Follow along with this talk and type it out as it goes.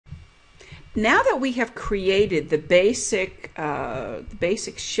now that we have created the basic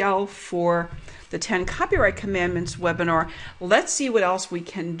shell for the 10 Copyright Commandments webinar, let's see what else we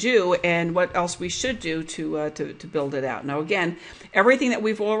can do and what else we should do to build it out. Now again, everything that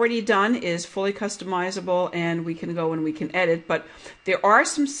we've already done is fully customizable and we can go and we can edit, but there are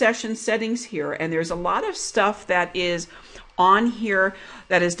some session settings here and there's a lot of stuff that is on here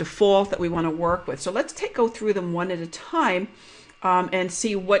that is default that we want to work with. So let's go through them one at a time and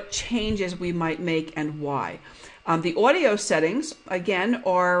see what changes we might make and why. The audio settings, again,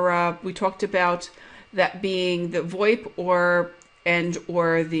 are we talked about that being the VoIP or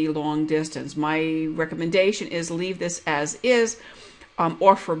the long distance. My recommendation is leave this as is,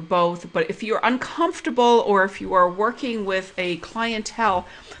 or for both. But if you're uncomfortable or if you are working with a clientele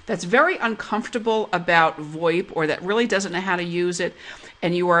that's very uncomfortable about VoIP or that really doesn't know how to use it,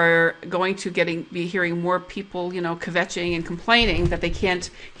 and you are going to be hearing more people, kvetching and complaining that they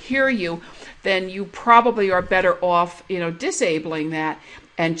can't hear you, then you probably are better off, disabling that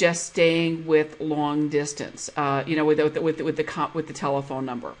and just staying with long distance, with the telephone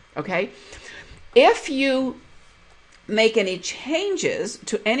number. Okay, if you make any changes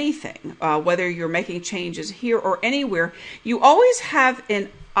to anything, whether you're making changes here or anywhere, you always have an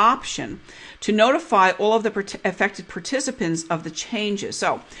option to notify all of the affected participants of the changes.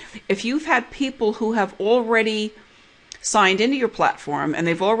 So if you've had people who have already signed into your platform and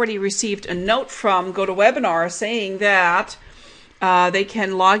they've already received a note from GoToWebinar saying that they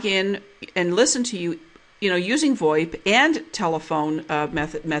can log in and listen to you, using VoIP and telephone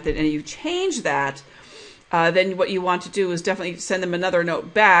method, and you change that, then what you want to do is definitely send them another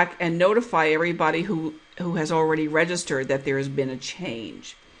note back and notify everybody who has already registered that there has been a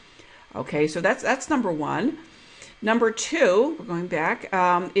change. Okay, so that's number one. Number two, we're going back,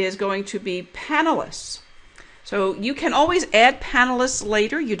 is going to be panelists. So you can always add panelists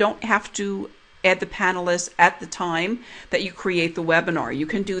later. You don't have to add the panelists at the time that you create the webinar. You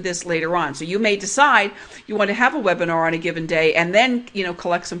can do this later on. So you may decide you want to have a webinar on a given day and then,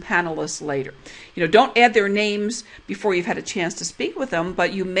 collect some panelists later. Don't add their names before you've had a chance to speak with them,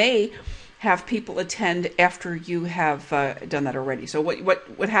 but you may have people attend after you have done that already. So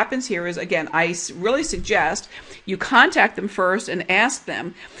what happens here is, again, I really suggest you contact them first and ask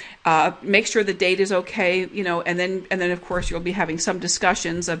them, make sure the date is okay, and then of course you'll be having some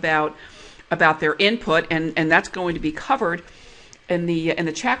discussions about their input, and that's going to be covered in the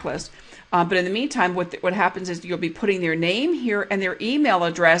checklist. But in the meantime, what happens is you'll be putting their name here and their email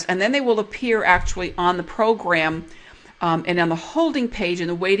address, and then they will appear actually on the program and on the holding page in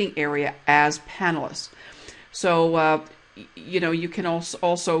the waiting area as panelists. So you can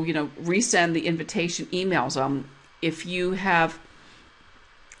also resend the invitation emails. If you have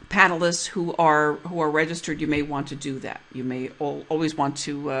panelists who are registered, you may want to do that. You may always want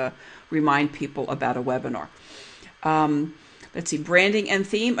to remind people about a webinar. Let's see, branding and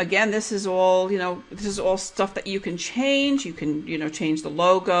theme. Again, this is all stuff that you can change. You can change the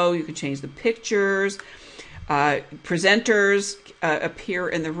logo. You can change the pictures. Presenters appear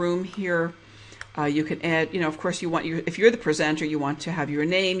in the room here. You can add, of course, if you're the presenter, you want to have your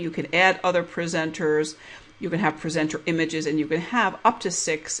name. You can add other presenters. You can have presenter images, and you can have up to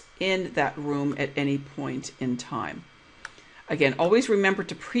 6 in that room at any point in time. Again, always remember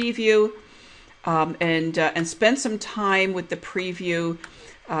to preview and spend some time with the preview.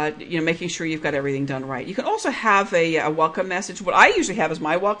 Making sure you've got everything done right. You can also have a welcome message. What I usually have as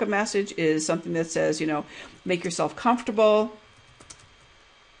my welcome message is something that says, make yourself comfortable.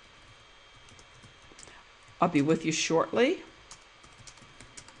 I'll be with you shortly.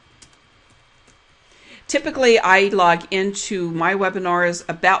 Typically, I log into my webinars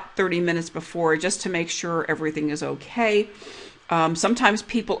about 30 minutes before just to make sure everything is okay. Sometimes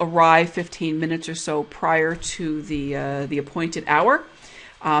people arrive 15 minutes or so prior to the appointed hour.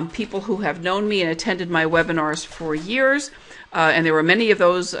 People who have known me and attended my webinars for years, and there were many of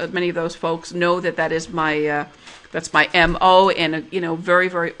those folks know that is my that's my MO, and very,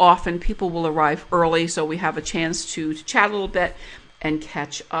 very often people will arrive early, so we have a chance to chat a little bit and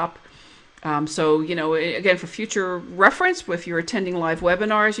catch up. So again, for future reference, if you're attending live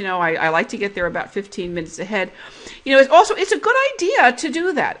webinars, I like to get there about 15 minutes ahead. It's a good idea to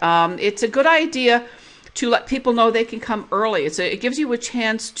do that. It's a good idea to let people know they can come early. It gives you a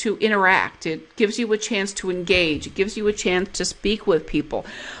chance to interact. It gives you a chance to engage. It gives you a chance to speak with people.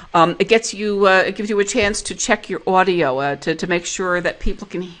 It gives you a chance to check your audio to make sure that people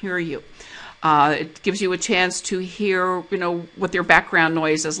can hear you. It gives you a chance to hear, what their background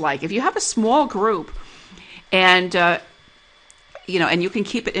noise is like. If you have a small group and and you can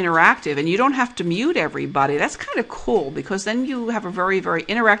keep it interactive, and you don't have to mute everybody. That's kind of cool, because then you have a very, very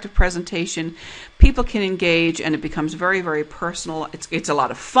interactive presentation. People can engage, and it becomes very, very personal. It's a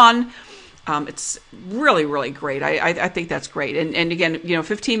lot of fun. It's really, really great. I think that's great. And again,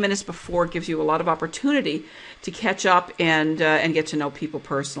 15 minutes before gives you a lot of opportunity to catch up and get to know people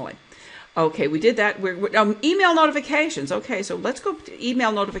personally. Okay, we did that. We're email notifications. Okay, so let's go to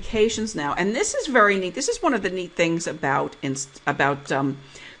email notifications now. And this is very neat. This is one of the neat things about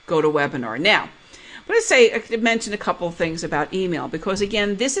GoToWebinar. Now, I'm going to mention a couple of things about email, because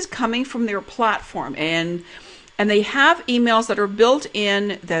again, this is coming from their platform, and they have emails that are built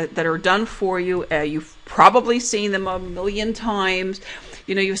in that are done for you. You've probably seen them a million times.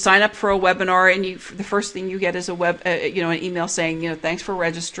 You sign up for a webinar, and the first thing you get is an email saying, thanks for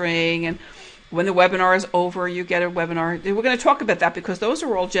registering. And when the webinar is over, you get a webinar. We're going to talk about that, because those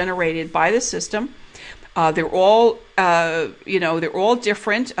are all generated by the system. They're all, they're all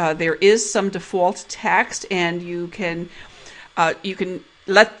different. There is some default text, and you can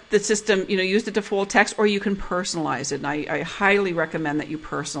let the system, use the default text, or you can personalize it. And I highly recommend that you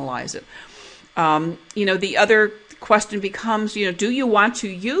personalize it. The other question becomes, do you want to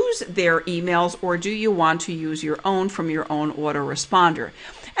use their emails, or do you want to use your own from your own autoresponder?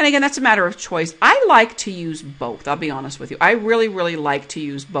 And again, that's a matter of choice. I like to use both. I'll be honest with you. I really, really like to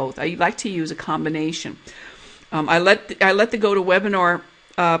use both. I like to use a combination. I let the GoToWebinar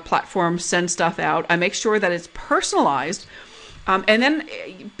platform send stuff out. I make sure that it's personalized. And then,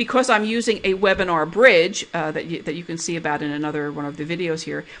 because I'm using a webinar bridge that you can see about in another one of the videos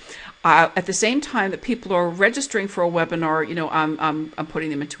here, at the same time that people are registering for a webinar, I'm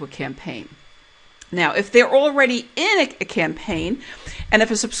putting them into a campaign. Now, if they're already in a campaign, and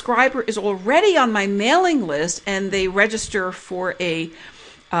if a subscriber is already on my mailing list and they register for a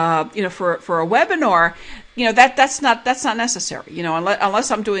for a webinar, that's not necessary.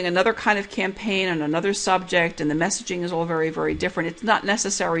 Unless I'm doing another kind of campaign on another subject and the messaging is all very, very different, it's not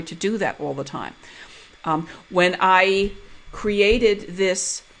necessary to do that all the time. When I created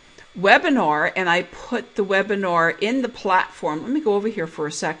this webinar and I put the webinar in the platform, let me go over here for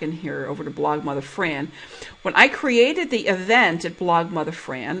a second here, over to Blog Mother Fran. When I created the event at Blog Mother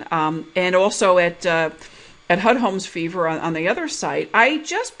Fran, and also at HUD Homes Fever on the other site, I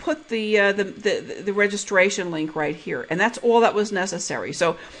just put the registration link right here, and that's all that was necessary.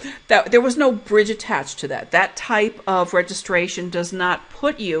 So there was no bridge attached to that. That type of registration does not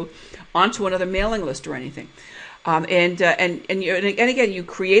put you onto another mailing list or anything. And again, you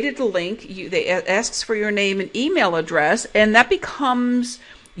created a link. It asks for your name and email address, and that becomes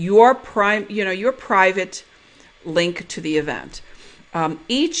your private link to the event.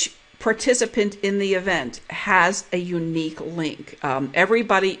 Each participant in the event has a unique link.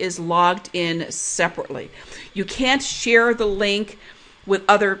 Everybody is logged in separately. You can't share the link with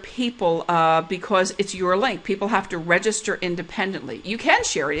other people because it's your link. People have to register independently. You can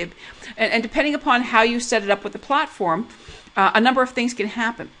share it, and depending upon how you set it up with the platform, a number of things can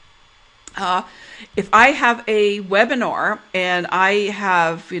happen. If I have a webinar and I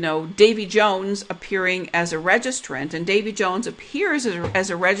have, Davy Jones appearing as a registrant, and Davy Jones appears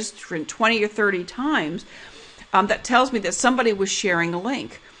as a registrant 20 or 30 times, that tells me that somebody was sharing a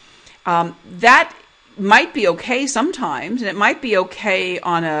link. That might be okay sometimes, and it might be okay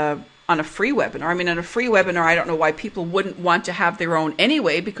on a free webinar. I mean, on a free webinar, I don't know why people wouldn't want to have their own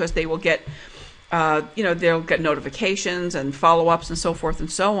anyway, because they will get, they'll get notifications and follow-ups and so forth and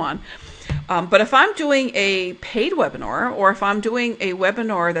so on. But if I'm doing a paid webinar, or if I'm doing a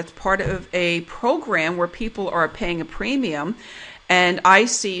webinar that's part of a program where people are paying a premium, and I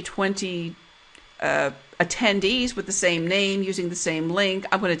see 20 attendees with the same name using the same link,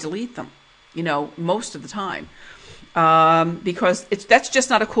 I'm going to delete them, most of the time, because that's just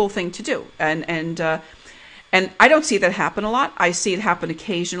not a cool thing to do. And I don't see that happen a lot. I see it happen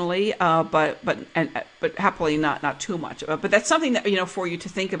occasionally, but happily not too much. But that's something that for you to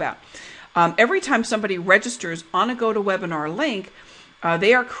think about. Every time somebody registers on a GoToWebinar link,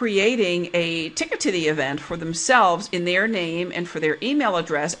 they are creating a ticket to the event for themselves in their name and for their email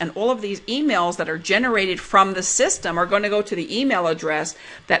address, and all of these emails that are generated from the system are going to go to the email address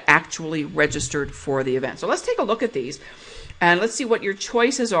that actually registered for the event. So let's take a look at these, and let's see what your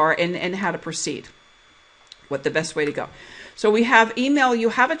choices are and how to proceed, what the best way to go. So we have email. You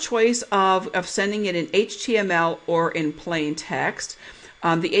have a choice of sending it in HTML or in plain text.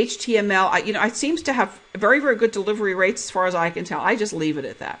 The HTML, it seems to have very, very good delivery rates as far as I can tell. I just leave it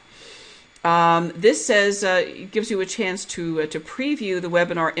at that. This says, it gives you a chance to preview the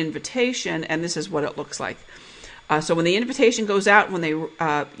webinar invitation, and this is what it looks like. So when the invitation goes out, when they,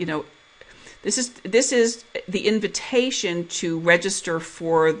 This is the invitation to register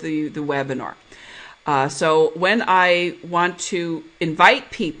for the webinar. So when I want to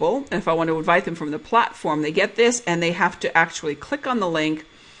invite people, if I want to invite them from the platform, they get this and they have to actually click on the link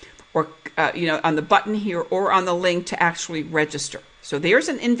or on the button here or on the link to actually register. So there's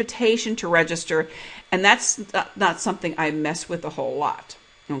an invitation to register, and that's not something I mess with a whole lot.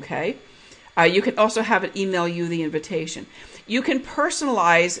 Okay. You can also have it email you the invitation. You can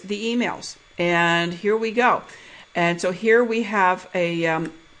personalize the emails, and here we go. And so here we have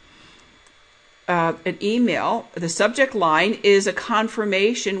an email. The subject line is a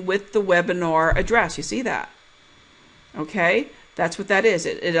confirmation with the webinar address. You see that? Okay, that's what that is.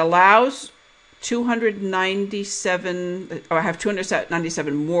 It allows 297, or I have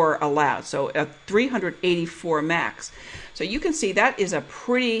 297 more allowed, so 384 max. So you can see that is a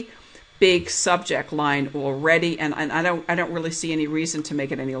pretty big subject line already, and I don't really see any reason to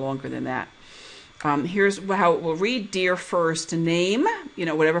make it any longer than that. Here's how it will read: Dear first name,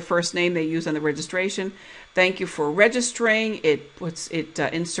 whatever first name they use on the registration. Thank you for registering. It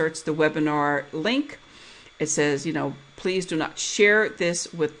inserts the webinar link. It says, please do not share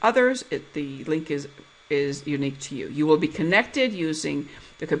this with others. The link is unique to you. You will be connected using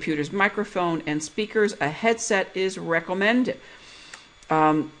the computer's microphone and speakers. A headset is recommended.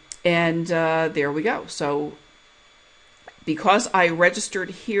 There we go. So because I registered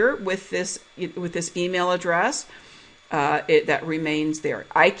here with this email address, that remains there.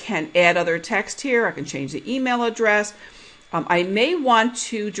 I can add other text here. I can change the email address. I may want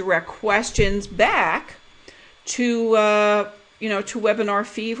to direct questions back to to Webinar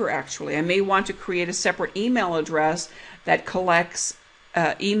Fever. Actually, I may want to create a separate email address that collects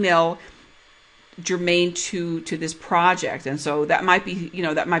email germane to this project, and so that might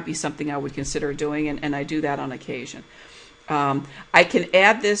be something I would consider doing, and I do that on occasion. I can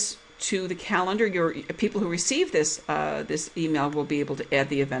add this to the calendar. Your people who receive this email will be able to add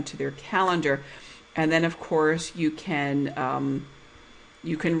the event to their calendar, and then of course you can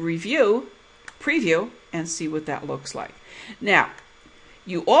preview and see what that looks like. Now,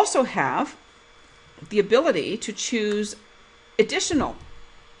 you also have the ability to choose additional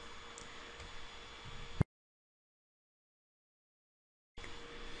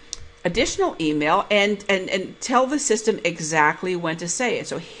email and tell the system exactly when to say it.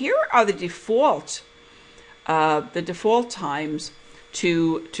 So here are the default times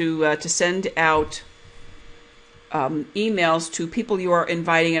to send out emails to people you are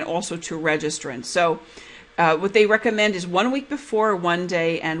inviting and also to registrants. So what they recommend is 1 week before, 1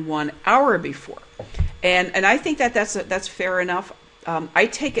 day, and 1 hour before. And I think that's fair enough. I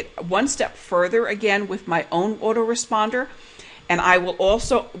take it one step further again with my own autoresponder. And I will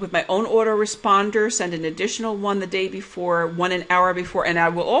also, with my own autoresponder, send an additional one the day before, one an hour before, and I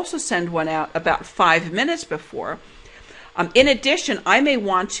will also send one out about 5 minutes before. In addition, I may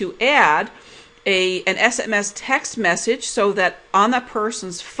want to add an SMS text message so that on that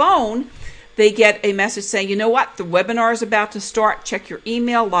person's phone, they get a message saying, you know what, the webinar is about to start. Check your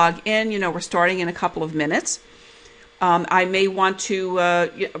email, log in. We're starting in a couple of minutes. I may want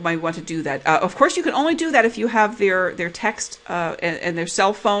to do that. Of course, you can only do that if you have their text and their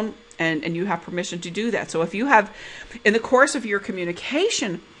cell phone, and you have permission to do that. So if you have, in the course of your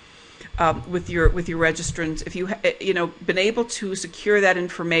communication with your registrants, if you been able to secure that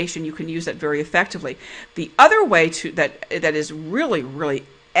information, you can use that very effectively. The other way that is really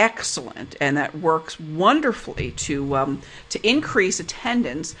excellent and that works wonderfully to increase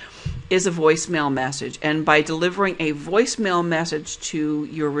attendance is a voicemail message. And by delivering a voicemail message to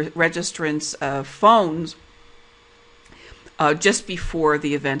your registrants' phones just before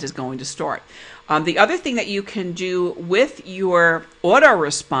the event is going to start. The other thing that you can do with your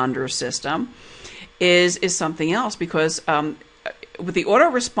autoresponder system is something else, because with the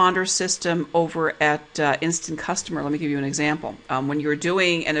autoresponder system over at Instant Customer, let me give you an example. When you're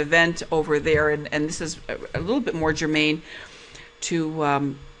doing an event over there, and this is a little bit more germane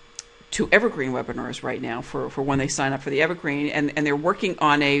to Evergreen webinars right now for when they sign up for the Evergreen, and they're working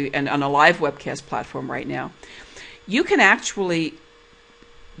on a live webcast platform right now. You can actually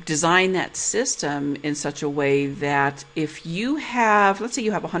design that system in such a way that if you have, let's say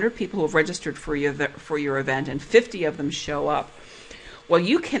you have 100 people who have registered for your event and 50 of them show up, well,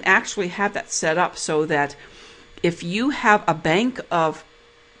 you can actually have that set up so that if you have a bank of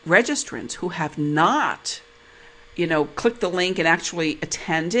registrants who have not, clicked the link and actually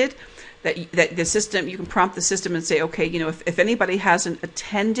attended, that the system, you can prompt the system and say, okay, if anybody hasn't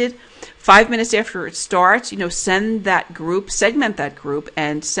attended, 5 minutes after it starts, segment that group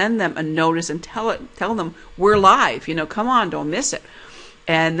and send them a notice and tell them we're live. Come on, don't miss it.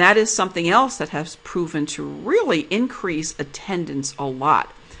 And that is something else that has proven to really increase attendance a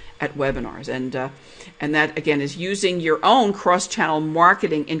lot at webinars. And that, again, is using your own cross-channel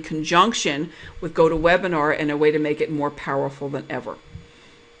marketing in conjunction with GoToWebinar in a way to make it more powerful than ever.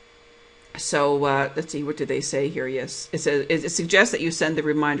 So let's see, what do they say here? Yes, it says it suggests that you send the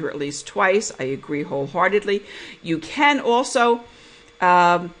reminder at least twice. I agree wholeheartedly. You can also,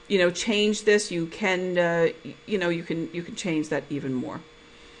 change this. You can, you can change that even more.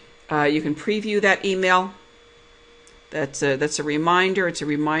 You can preview that email. That's a reminder. It's a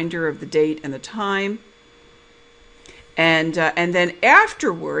reminder of the date and the time. And then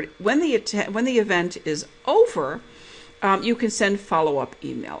afterward, when the event is over, you can send follow-up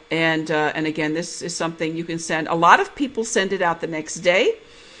email. And again, this is something you can send. A lot of people send it out the next day,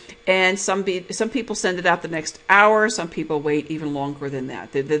 and some people send it out the next hour. Some people wait even longer than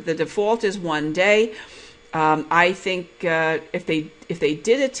that. The default is 1 day. I think if they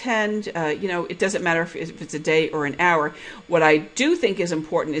did attend, it doesn't matter if it's a day or an hour. What I do think is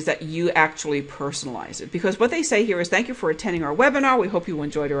important is that you actually personalize it, because what they say here is, thank you for attending our webinar. We hope you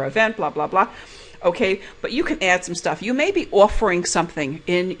enjoyed our event, blah, blah, blah. Okay, but you can add some stuff. You may be offering something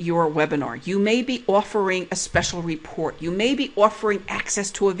in your webinar. You may be offering a special report. You may be offering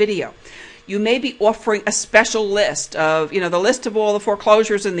access to a video. You may be offering a special list of, the list of all the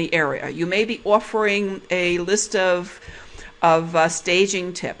foreclosures in the area. You may be offering a list of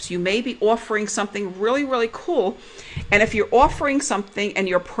staging tips. You may be offering something really, really cool. And if you're offering something and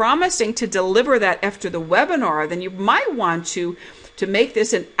you're promising to deliver that after the webinar, then you might want to make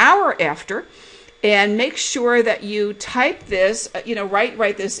this an hour after, and make sure that you type this,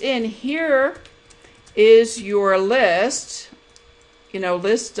 write this in. Here is your list,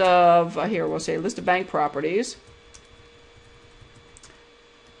 list of, we'll say list of bank properties.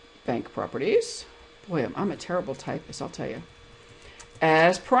 Bank properties. Boy, I'm a terrible typist, I'll tell you.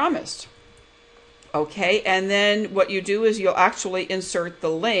 As promised. Okay, and then what you do is you'll actually insert the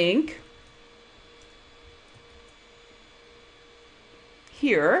link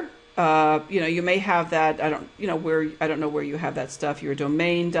here. You may have that. I don't know where you have that stuff. Your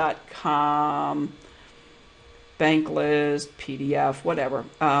domain.com, bank list, PDF, whatever.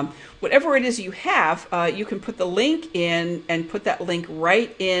 Whatever it is you have, you can put the link in and put that link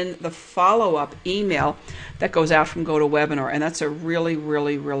right in the follow-up email that goes out from GoToWebinar, and that's a really,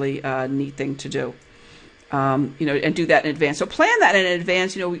 really, really neat thing to do. And do that in advance. So plan that in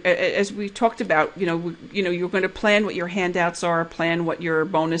advance. As we talked about, you're going to plan what your handouts are, plan what your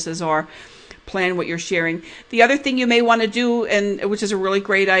bonuses are, plan what you're sharing. The other thing you may want to do, and which is a really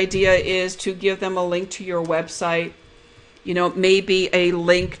great idea, is to give them a link to your website. Maybe a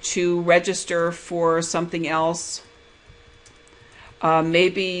link to register for something else.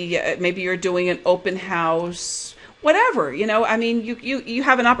 Maybe you're doing an open house, whatever. You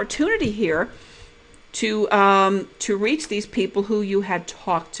have an opportunity here to reach these people who you had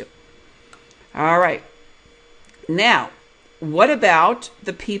talked to. All right. Now, what about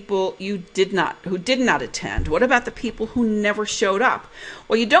the people who did not attend? What about the people who never showed up?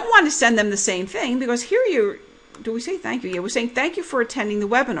 Well, you don't want to send them the same thing, because here do we say thank you? Yeah, we're saying thank you for attending the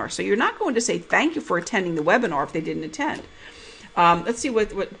webinar. So you're not going to say thank you for attending the webinar if they didn't attend. Let's see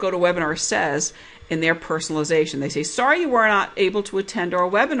what GoToWebinar says in their personalization. They say, sorry you were not able to attend our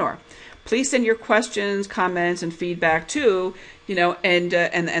webinar. Please send your questions, comments, and feedback to, and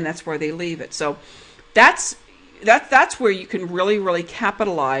that's where they leave it. So that's where you can really, really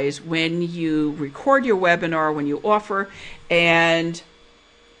capitalize when you record your webinar, when you offer, and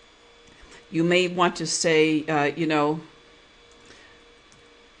you may want to say,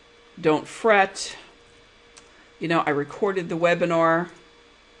 don't fret, I recorded the webinar.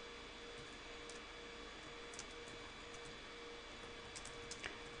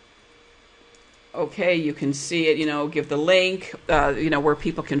 Okay, you can see it, give the link, where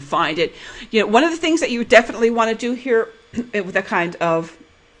people can find it. One of the things that you definitely want to do here with that kind of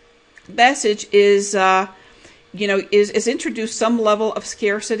message is, is introduce some level of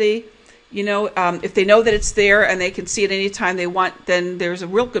scarcity. If they know that it's there and they can see it anytime they want, then there's a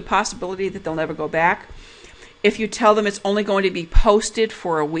real good possibility that they'll never go back. If you tell them it's only going to be posted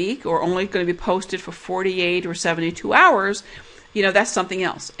for a week, or only going to be posted for 48 or 72 hours, that's something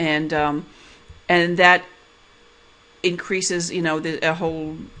else. And that increases, a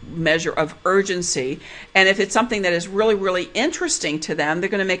whole measure of urgency. And if it's something that is really, really interesting to them, they're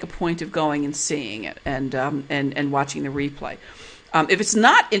going to make a point of going and seeing it and watching the replay. If it's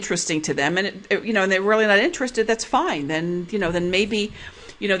not interesting to them, and and they're really not interested, that's fine. Then maybe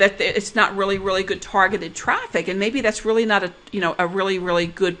that it's not really, really good targeted traffic, and maybe that's really not a really, really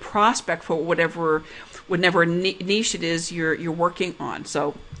good prospect for whatever niche it is you're working on.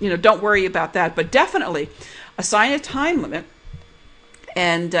 So, don't worry about that, but definitely assign a time limit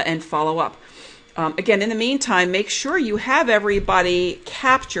and follow up. Again, in the meantime, make sure you have everybody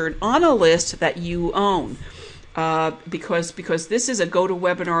captured on a list that you own, because this is a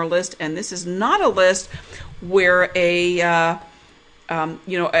GoToWebinar list, and this is not a list where an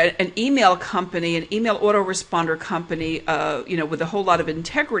email company, an email autoresponder company, with a whole lot of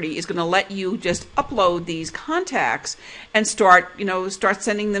integrity, is going to let you just upload these contacts and start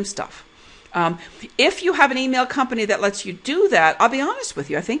sending them stuff. If you have an email company that lets you do that, I'll be honest with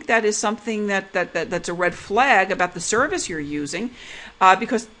you, I think that is something that's a red flag about the service you're using,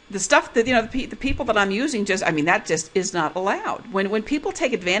 because the stuff that the people that I'm using that just is not allowed. When people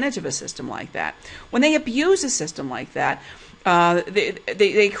take advantage of a system like that, when they abuse a system like that,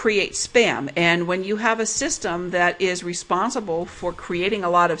 they create spam. And when you have a system that is responsible for creating a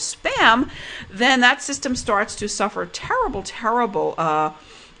lot of spam, then that system starts to suffer terrible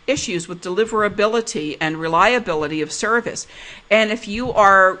issues with deliverability and reliability of service. And if you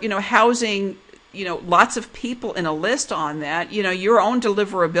are, housing, lots of people in a list on that, your own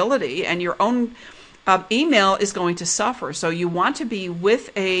deliverability and your own email is going to suffer. So you want to be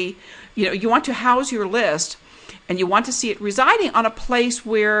with you want to house your list, and you want to see it residing on a place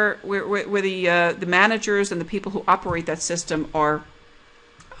where the managers and the people who operate that system are,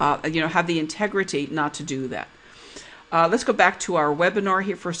 have the integrity not to do that. Let's go back to our webinar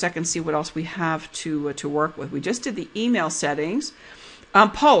here for a second, see what else we have to work with. We just did the email settings.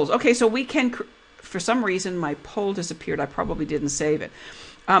 Polls. Okay, so we can, for some reason, my poll disappeared. I probably didn't save it.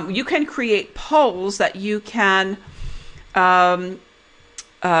 You can create polls that you can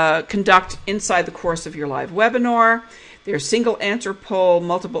conduct inside the course of your live webinar. There's single answer poll,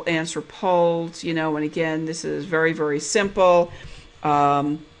 multiple answer polls, and again, this is very, very simple.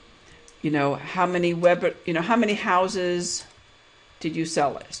 How many houses did you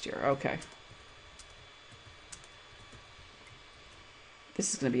sell last year? Okay.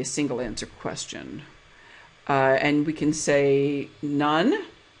 This is going to be a single answer question. And we can say none.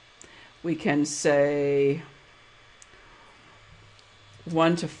 We can say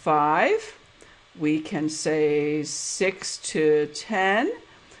 1 to 5. We can say 6 to 10.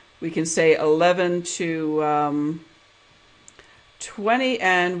 We can say 11 to 20,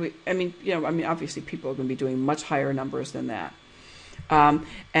 and obviously people are going to be doing much higher numbers than that. And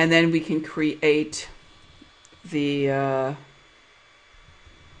then we can create the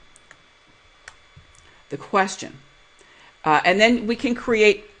question, and then we can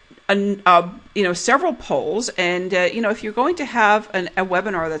create several polls. And if you're going to have a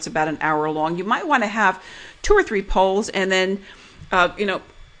webinar that's about an hour long, you might want to have 2 or 3 polls, and then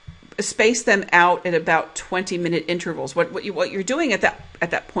space them out at about 20-minute intervals. What you're doing at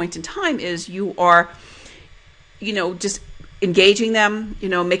that point in time is you are, just engaging them,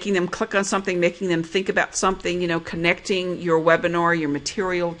 making them click on something, making them think about something, connecting your webinar, your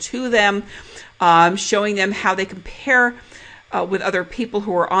material to them, showing them how they compare with other people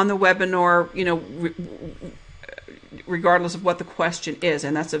who are on the webinar, regardless of what the question is.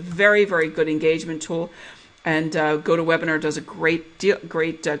 And that's a very, very good engagement tool. And GoToWebinar does a great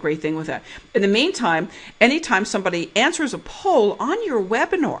thing with that. In the meantime, anytime somebody answers a poll on your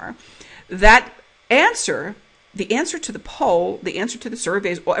webinar, that answer, the answer to the poll, the answer to the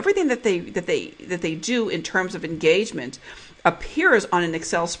surveys, or everything that they do in terms of engagement, appears on an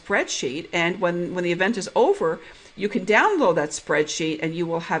Excel spreadsheet. And when the event is over, you can download that spreadsheet, and you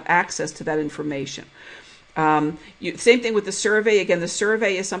will have access to that information. Same thing with the survey. Again, the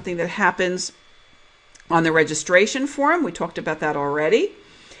survey is something that happens on the registration form. We talked about that already.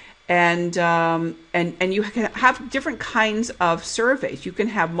 And you can have different kinds of surveys. You can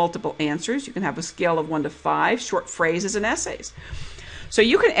have multiple answers. You can have a scale of 1 to 5, short phrases, and essays. So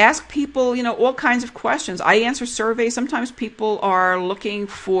you can ask people, all kinds of questions. I answer surveys. Sometimes people are looking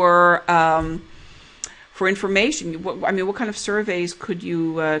for information. What kind of surveys could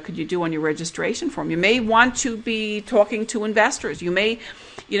you do on your registration form? You may want to be talking to investors. You may,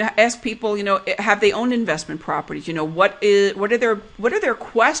 ask people, have they owned investment properties? What are their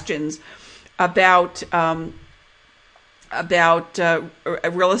questions about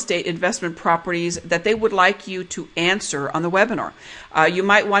real estate investment properties that they would like you to answer on the webinar? You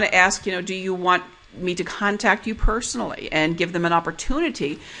might want to ask, do you want me to contact you personally, and give them an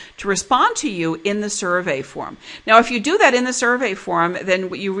opportunity to respond to you in the survey form. Now, if you do that in the survey form,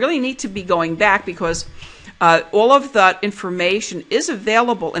 then you really need to be going back, because all of that information is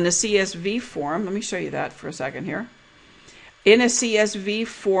available in a CSV form. Let me show you that for a second here. In a CSV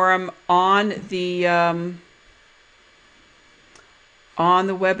form on the on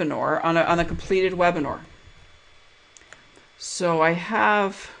the webinar, on a completed webinar. So I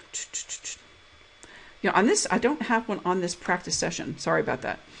have, on this, I don't have one on this practice session. Sorry about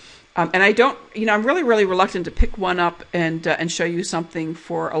that. And I don't, I'm really, really reluctant to pick one up and show you something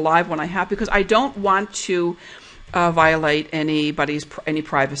for a live one I have, because I don't want to violate any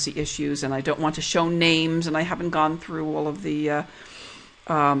privacy issues, and I don't want to show names, and I haven't gone through all of the,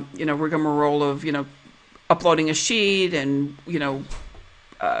 rigmarole of, uploading a sheet and,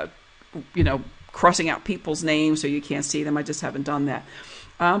 crossing out people's names so you can't see them. I just haven't done that.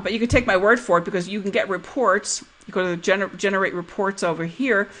 But you can take my word for it, because you can get reports. You go to generate reports over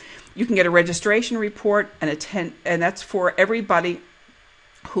here. You can get a registration report and that's for everybody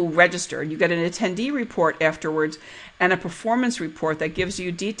who registered. You get an attendee report afterwards and a performance report that gives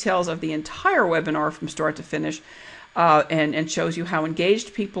you details of the entire webinar from start to finish, and shows you how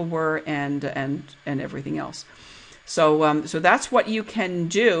engaged people were and everything else. So that's what you can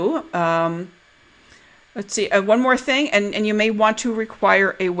do. Let's see, one more thing, and you may want to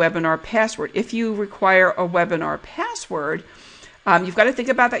require a webinar password. If you require a webinar password, you've got to think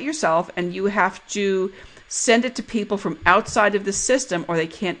about that yourself, and you have to send it to people from outside of the system, or they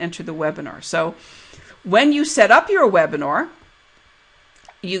can't enter the webinar. So when you set up your webinar,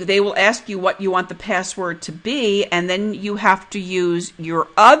 they will ask you what you want the password to be, and then you have to use your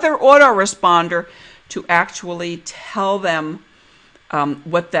other autoresponder to actually tell them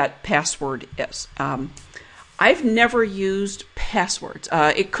what that password is. I've never used passwords.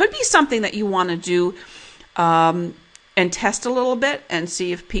 It could be something that you want to do and test a little bit and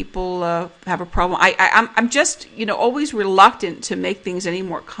see if people have a problem. I'm just always reluctant to make things any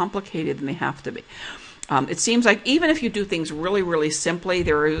more complicated than they have to be. It seems like even if you do things really, really simply,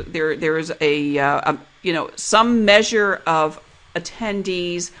 there is some measure of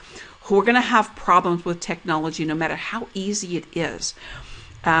attendees who are going to have problems with technology no matter how easy it is.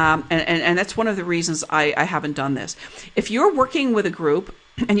 And that's one of the reasons I haven't done this. If you're working with a group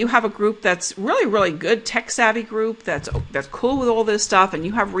and you have a group that's really, really good, tech-savvy group that's cool with all this stuff, and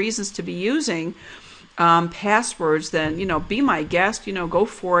you have reasons to be using passwords, then be my guest. Go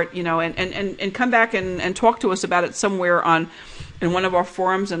for it. And come back and talk to us about it somewhere in one of our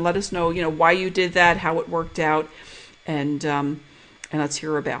forums, and let us know why you did that, how it worked out, and let's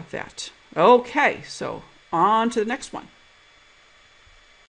hear about that. Okay, so on to the next one.